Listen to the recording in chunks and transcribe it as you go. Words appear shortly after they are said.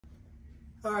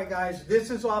All right, guys, this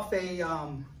is off a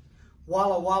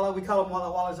Walla Walla. We call them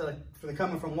Walla Wallas. They're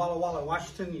coming from Walla Walla,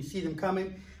 Washington. You see them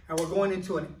coming, and we're going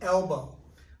into an elbow.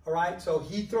 All right, so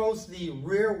he throws the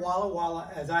rear Walla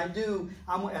Walla as I do.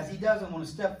 As he does, I'm going to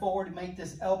step forward and make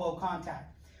this elbow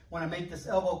contact. When I make this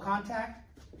elbow contact,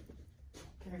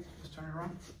 okay, just turn it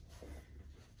around.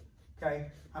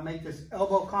 Okay, I make this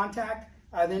elbow contact.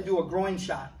 I then do a groin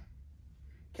shot.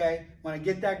 Okay, when I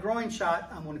get that groin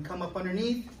shot, I'm going to come up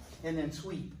underneath and then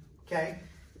sweep. Okay,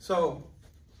 so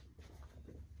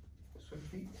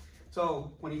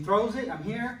when he throws it, I'm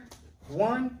here.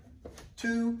 1,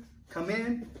 2, come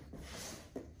in.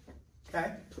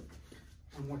 Okay,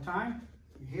 one more time.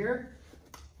 You're here.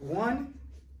 1,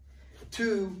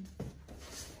 2,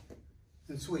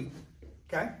 and sweep.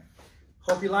 Okay,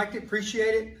 hope you liked it.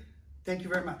 Appreciate it. Thank you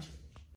very much.